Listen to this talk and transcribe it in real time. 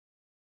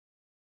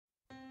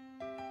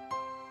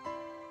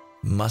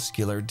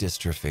muscular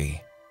dystrophy,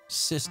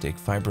 cystic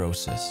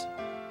fibrosis,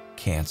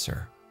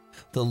 cancer.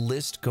 The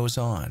list goes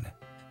on.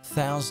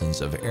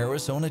 Thousands of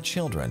Arizona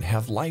children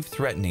have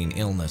life-threatening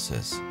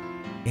illnesses,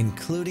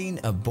 including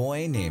a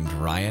boy named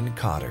Ryan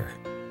Cotter.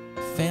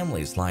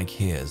 Families like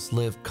his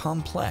live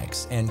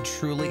complex and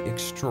truly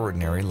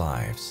extraordinary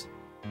lives.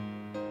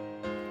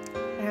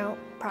 You know,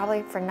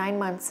 probably for 9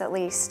 months at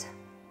least,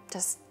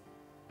 just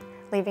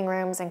leaving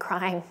rooms and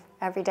crying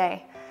every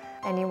day.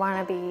 And you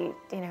want to be,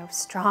 you know,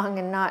 strong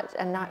and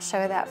not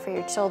show that for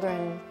your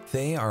children.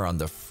 They are on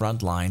the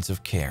front lines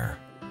of care.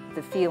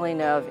 The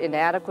feeling of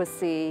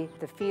inadequacy,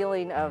 the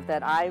feeling of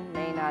that I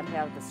may not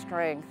have the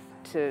strength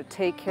to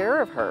take care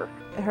of her.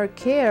 Her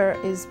care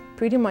is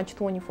pretty much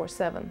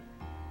 24/7.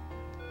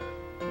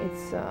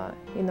 It's,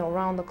 you know,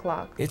 round the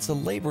clock. It's a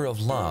labor of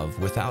love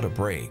without a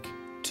break.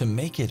 To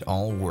make it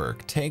all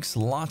work takes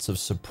lots of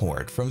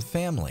support from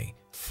family,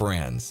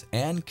 friends,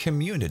 and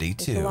community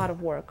too. It's a lot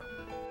of work.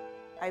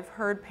 I've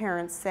heard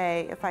parents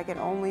say, if I can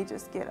only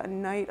just get a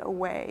night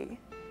away,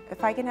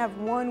 if I can have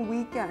one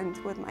weekend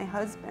with my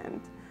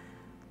husband,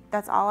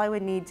 that's all I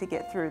would need to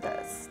get through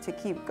this, to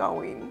keep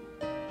going.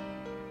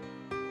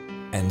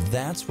 And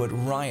that's what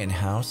Ryan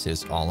House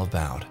is all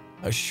about.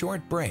 A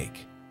short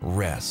break,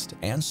 rest,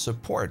 and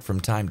support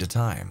from time to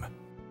time.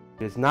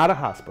 It is not a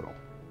hospital.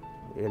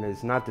 It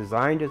is not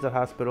designed as a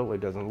hospital. It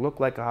doesn't look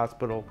like a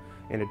hospital,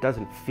 and it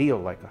doesn't feel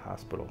like a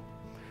hospital.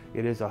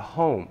 It is a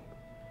home,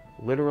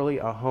 literally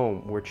a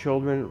home, where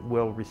children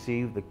will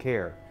receive the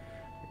care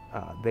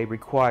they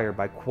require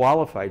by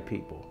qualified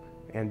people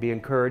and be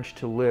encouraged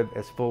to live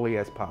as fully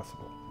as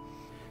possible.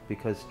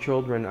 Because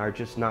children are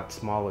just not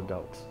small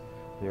adults.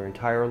 They're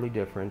entirely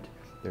different.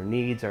 Their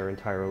needs are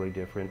entirely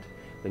different.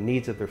 The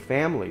needs of their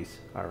families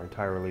are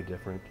entirely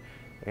different.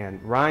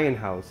 And Ryan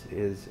House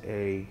is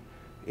a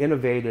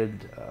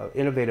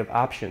innovative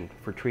option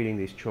for treating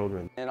these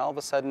children. And all of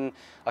a sudden,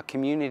 a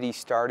community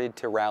started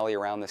to rally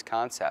around this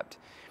concept.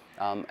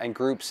 And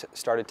groups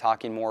started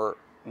talking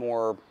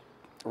more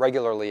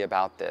regularly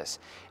about this.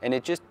 And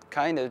it just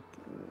kind of,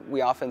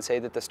 we often say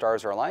that the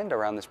stars are aligned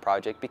around this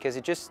project because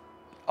it just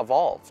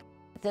evolved.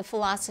 The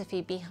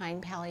philosophy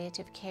behind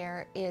palliative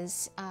care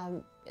is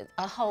a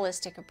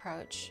holistic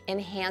approach,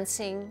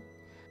 enhancing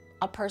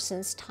a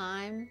person's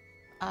time,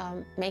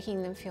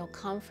 making them feel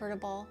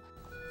comfortable.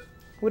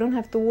 We don't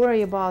have to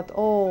worry about,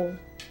 oh,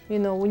 you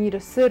know, we need a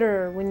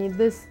sitter, we need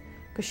this,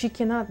 because she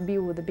cannot be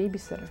with a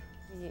babysitter.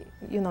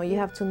 You know, you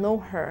have to know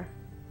her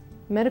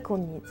medical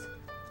needs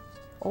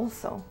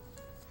also.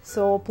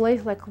 So a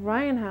place like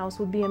Ryan House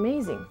would be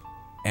amazing.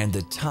 And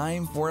the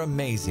time for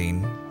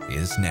amazing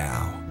is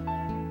now.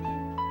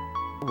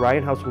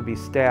 Ryan House will be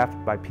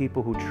staffed by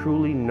people who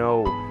truly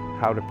know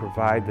how to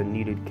provide the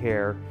needed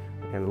care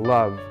and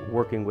love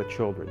working with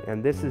children.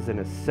 And this is an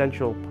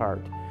essential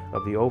part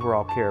of the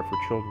overall care for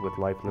children with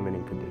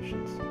life-limiting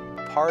conditions.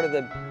 Part of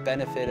the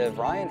benefit of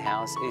Ryan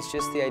House is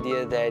just the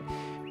idea that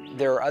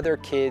there are other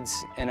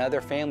kids and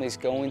other families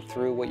going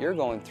through what you're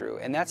going through.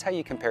 And that's how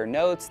you compare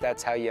notes,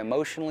 that's how you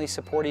emotionally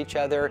support each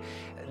other.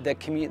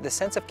 The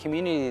sense of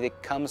community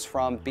that comes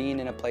from being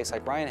in a place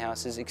like Ryan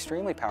House is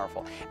extremely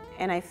powerful.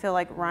 And I feel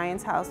like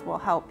Ryan's House will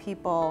help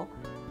people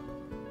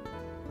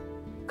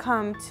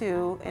come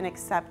to an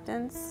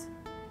acceptance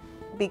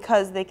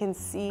because they can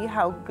see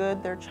how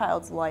good their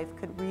child's life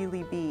could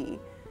really be,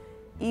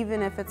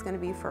 even if it's going to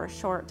be for a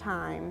short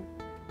time,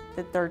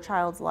 that their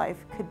child's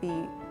life could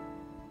be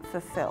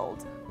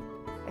fulfilled.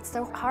 It's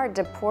so hard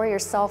to pour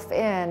yourself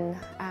in,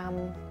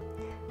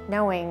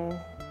 knowing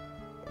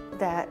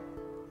that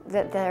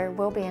there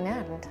will be an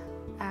end.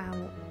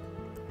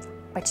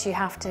 But you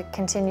have to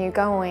continue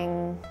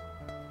going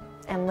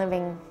and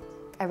living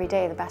every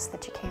day the best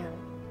that you can.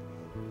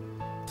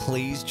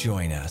 Please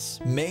join us.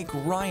 Make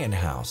Ryan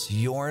House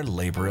your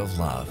labor of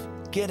love.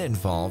 Get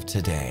involved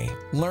today.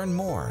 Learn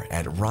more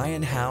at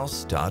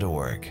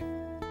ryanhouse.org.